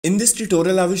In this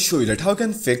tutorial, I will show you that how you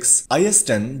can fix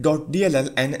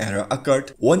ISDone.dll an error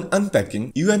occurred when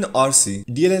unpacking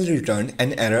UNRC.dll returned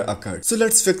an error occurred. So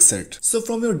let's fix it. So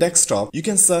from your desktop, you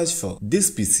can search for this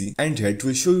PC and here it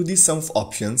will show you the sum of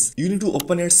options. You need to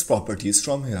open its properties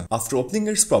from here. After opening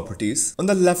its properties, on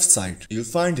the left side, you'll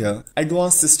find here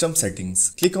Advanced System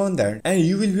Settings. Click on that and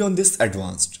you will be on this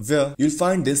Advanced where you'll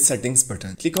find this Settings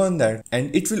button. Click on that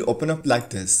and it will open up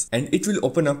like this and it will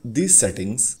open up these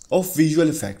settings of visual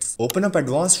effects. Open up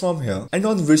Advanced from here and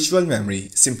on Virtual Memory,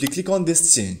 simply click on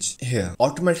this change. Here,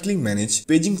 Automatically Manage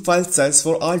Paging File Size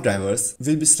for all drivers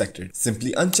will be selected.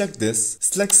 Simply uncheck this,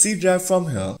 select C drive from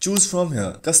here, choose from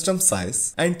here Custom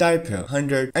Size and type here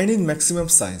 100 and in Maximum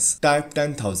Size, type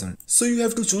 10,000. So you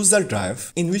have to choose the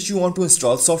drive in which you want to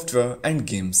install software and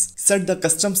games. Set the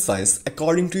custom size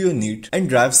according to your need and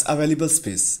drive's available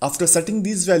space. After setting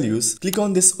these values, click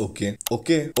on this OK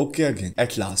again.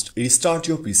 At last, restart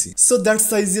your PC. So that's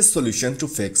the easiest solution to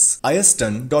fix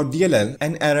ISDone.dll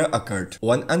an error occurred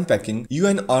when unpacking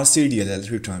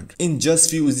UNRC.dll returned in just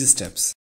few easy steps.